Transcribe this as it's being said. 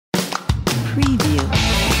Preview.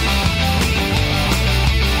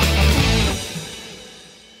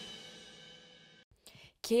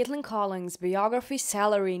 Kaitlan Collins, biography,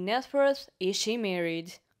 salary, net worth, is she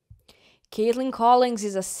married? Kaitlan Collins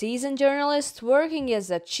is a seasoned journalist working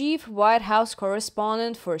as a chief White House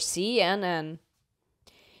correspondent for CNN.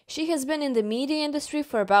 She has been in the media industry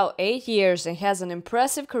for about 8 years and has an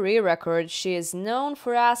impressive career record. She is known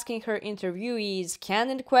for asking her interviewees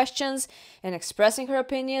candid questions and expressing her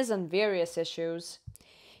opinions on various issues.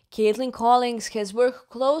 Kaitlan Collins has worked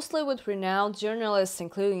closely with renowned journalists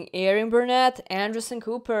including Erin Burnett, Anderson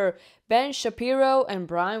Cooper, Ben Shapiro, and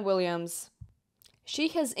Brian Williams. She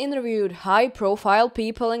has interviewed high-profile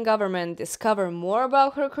people in government, discovered more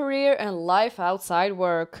about her career and life outside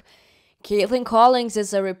work. Kaitlan Collins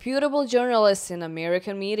is a reputable journalist in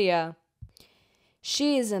American media.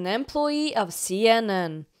 She is an employee of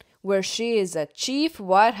CNN, where she is a chief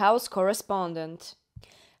White House correspondent.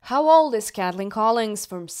 How old is Kaitlan Collins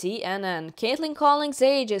from CNN? Kaitlan Collins'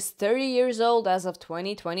 age is 30 years old as of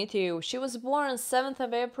 2022. She was born on 7th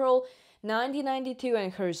of April, 1992,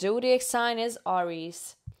 and her zodiac sign is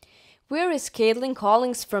Aries. Where is Kaitlan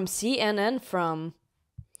Collins from CNN from?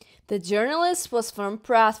 The journalist was from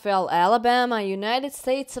Prattville, Alabama, United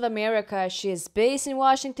States of America. She is based in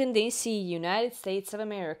Washington, D.C., United States of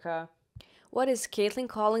America. What is Kaitlan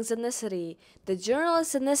Collins' ethnicity? The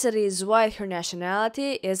journalist's ethnicity is white. Her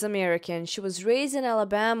nationality is American. She was raised in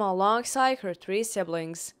Alabama alongside her 3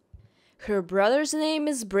 siblings. Her brother's name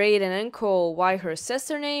is Braden and Cole, while her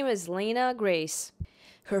sister's name is Lena Grace.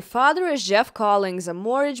 Her father is Jeff Collins, a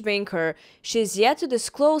mortgage banker. She is yet to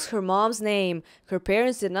disclose her mom's name. Her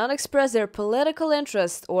parents did not express their political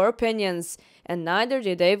interests or opinions, and neither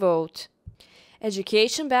did they vote.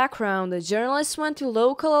 Education background. The journalist went to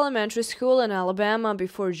local elementary school in Alabama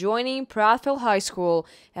before joining Prattville High School.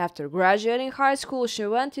 After graduating high school, she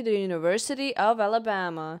went to the University of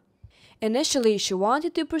Alabama. Initially, she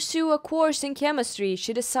wanted to pursue a course in chemistry.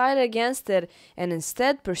 She decided against it and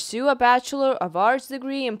instead pursue a Bachelor of Arts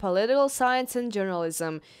degree in Political Science and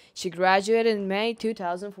Journalism. She graduated in May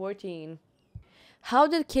 2014. How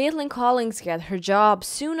did Kaitlan Collins get her job?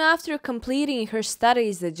 Soon after completing her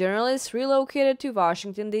studies, the journalist relocated to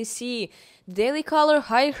Washington, D.C. The Daily Caller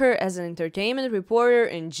hired her as an entertainment reporter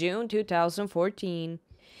in June 2014.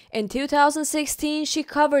 In 2016, she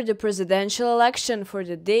covered the presidential election for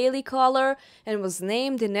the Daily Caller and was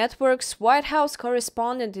named the network's White House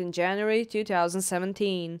correspondent in January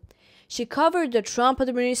 2017. She covered the Trump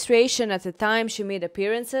administration at the time she made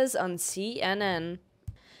appearances on CNN.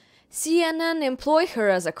 CNN employed her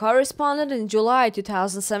as a correspondent in July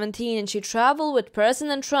 2017 and she traveled with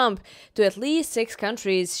President Trump to at least 6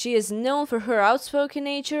 countries. She is known for her outspoken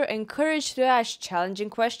nature and courage to ask challenging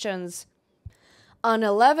questions. On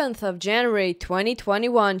 11th of January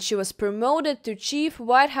 2021, she was promoted to chief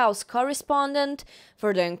White House correspondent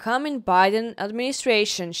for the incoming Biden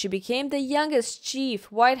administration. She became the youngest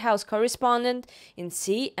chief White House correspondent in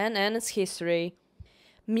CNN's history.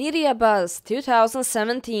 Media Buzz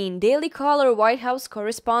 2017 Daily Caller White House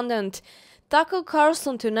correspondent. Tucker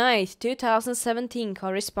Carlson Tonight 2017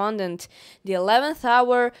 correspondent. The 11th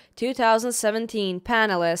Hour 2017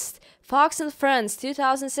 panelist. Fox and Friends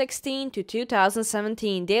 2016 to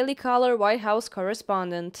 2017 Daily Caller White House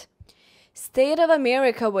correspondent. State of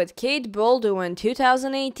America with Kate Baldwin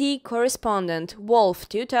 2018 correspondent. Wolf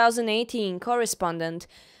 2018 correspondent.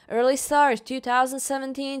 Early Start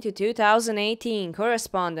 2017 to 2018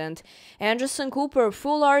 correspondent. Anderson Cooper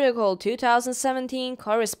full article 2017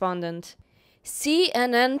 correspondent.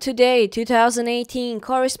 CNN Today 2018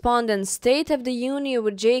 correspondent. State of the Union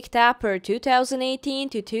with Jake Tapper 2018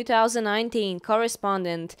 to 2019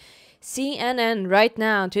 correspondent. CNN Right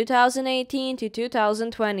Now 2018 to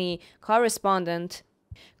 2020 correspondent.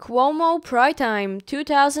 Cuomo Prime Time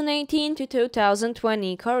 2018 to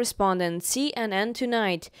 2020 correspondent. CNN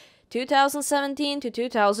Tonight 2017 to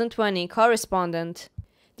 2020 correspondent.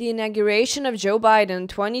 The Inauguration of Joe Biden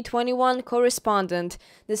 2021 correspondent.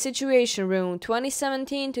 The Situation Room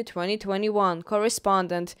 2017 to 2021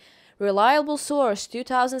 correspondent. Reliable Source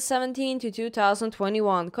 2017 to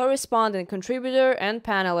 2021 correspondent, contributor, and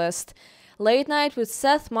panelist. Late Night with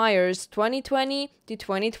Seth Meyers 2020 to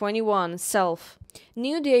 2021 self.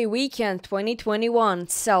 New Day Weekend 2021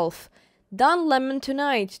 self. Don Lemon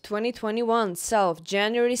Tonight 2021 self.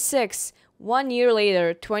 January 6, 1 year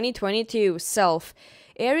later 2022 self.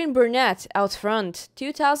 Erin Burnett Out Front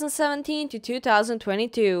 2017 to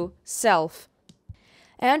 2022 self.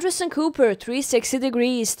 Anderson Cooper, 360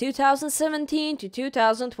 Degrees, 2017 to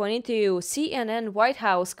 2022, CNN White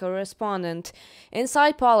House correspondent.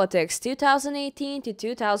 Inside Politics, 2018 to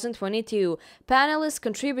 2022, panelist,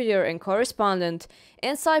 contributor, and correspondent.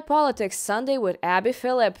 Inside Politics Sunday with Abby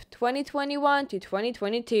Phillip, 2021 to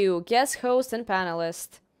 2022, guest host and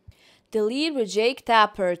panelist. The Lead with Jake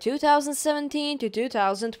Tapper, 2017 to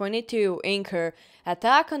 2022, anchor.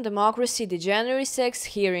 Attack on Democracy, the January 6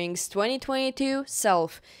 hearings, 2022,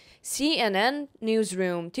 self. CNN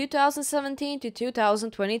Newsroom, 2017 to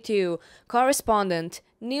 2022, correspondent.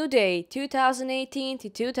 New Day, 2018 to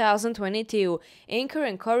 2022, anchor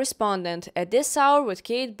and correspondent. At This Hour with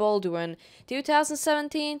Kate Baldwin,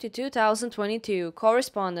 2017 to 2022,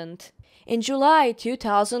 correspondent. In July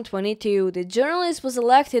 2022, the journalist was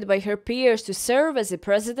elected by her peers to serve as the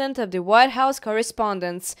president of the White House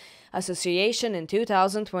Correspondents Association in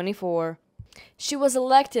 2024. She was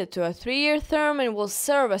elected to a 3-year term and will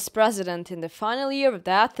serve as president in the final year of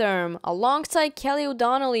that term, alongside Kelly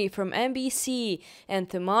O'Donnelly from NBC and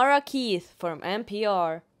Tamara Keith from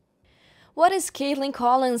NPR. What is Kaitlan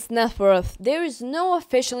Collins' net worth? There is no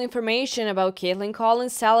official information about Kaitlan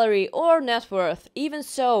Collins' salary or net worth. Even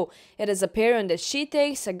so, it is apparent that she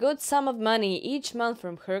takes a good sum of money each month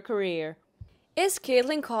from her career. Is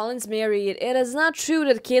Kaitlan Collins married? It is not true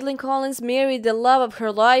that Kaitlan Collins married the love of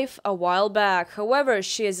her life a while back. However,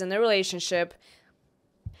 she is in a relationship.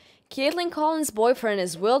 Kaitlan Collins' boyfriend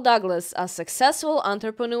is Will Douglas, a successful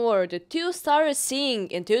entrepreneur. The two started seeing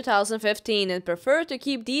in 2015 and prefer to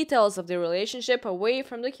keep details of the relationship away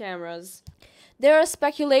from the cameras. There are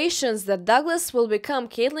speculations that Douglas will become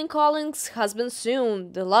Kaitlan Collins' husband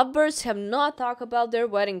soon. The lovebirds have not talked about their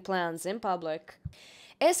wedding plans in public.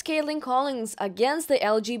 Is Kaitlan Collins against the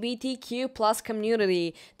LGBTQ+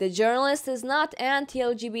 community? The journalist is not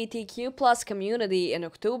anti-LGBTQ+ community. In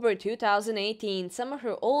October 2018, some of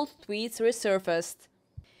her old tweets resurfaced.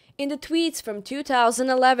 In the tweets from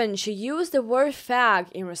 2011, she used the word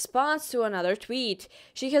fag in response to another tweet.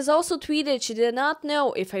 She has also tweeted she did not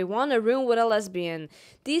know if I want a room with a lesbian.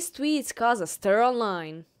 These tweets caused a stir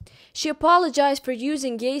online. She apologized for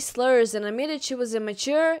using gay slurs and admitted she was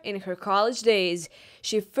immature in her college days.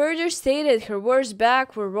 She further stated her words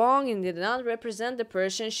back were wrong and did not represent the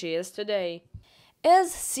person she is today.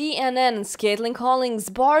 Is CNN's Kaitlan Collins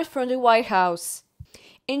barred from the White House?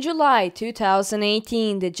 In July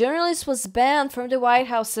 2018, the journalist was banned from the White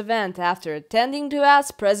House event after attending to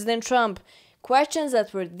ask President Trump questions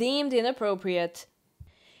that were deemed inappropriate.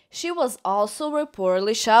 She was also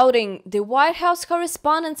reportedly shouting. The White House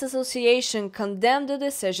Correspondents Association condemned the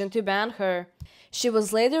decision to ban her. She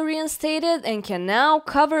was later reinstated and can now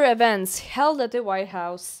cover events held at the White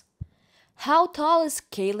House. How tall is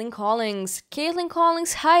Kaitlan Collins? Kaitlan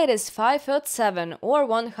Collins' height is 5'7" or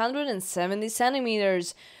 170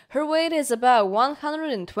 centimeters. Her weight is about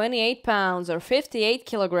 128 pounds or 58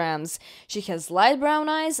 kilograms. She has light brown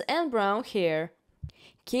eyes and brown hair.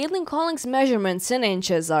 Kaitlan Collins' measurements in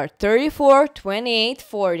inches are 34, 28,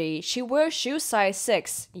 40. She wears shoe size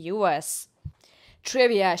 6, US.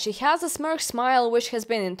 Trivia: she has a smirk smile which has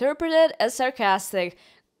been interpreted as sarcastic.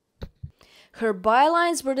 Her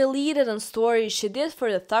bylines were deleted on stories she did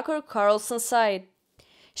for the Tucker Carlson site.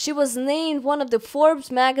 She was named one of the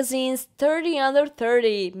Forbes magazine's 30 Under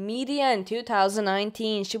 30 media in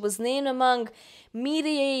 2019. She was named among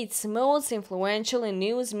Mediaite's most influential in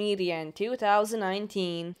news media in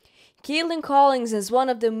 2019. Kaitlan Collins is one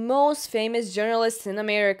of the most famous journalists in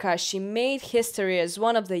America. She made history as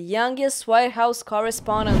one of the youngest White House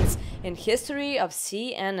correspondents in history of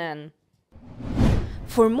CNN.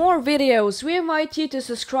 For more videos, we invite you to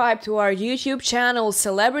subscribe to our YouTube channel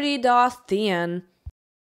celebrity.tn.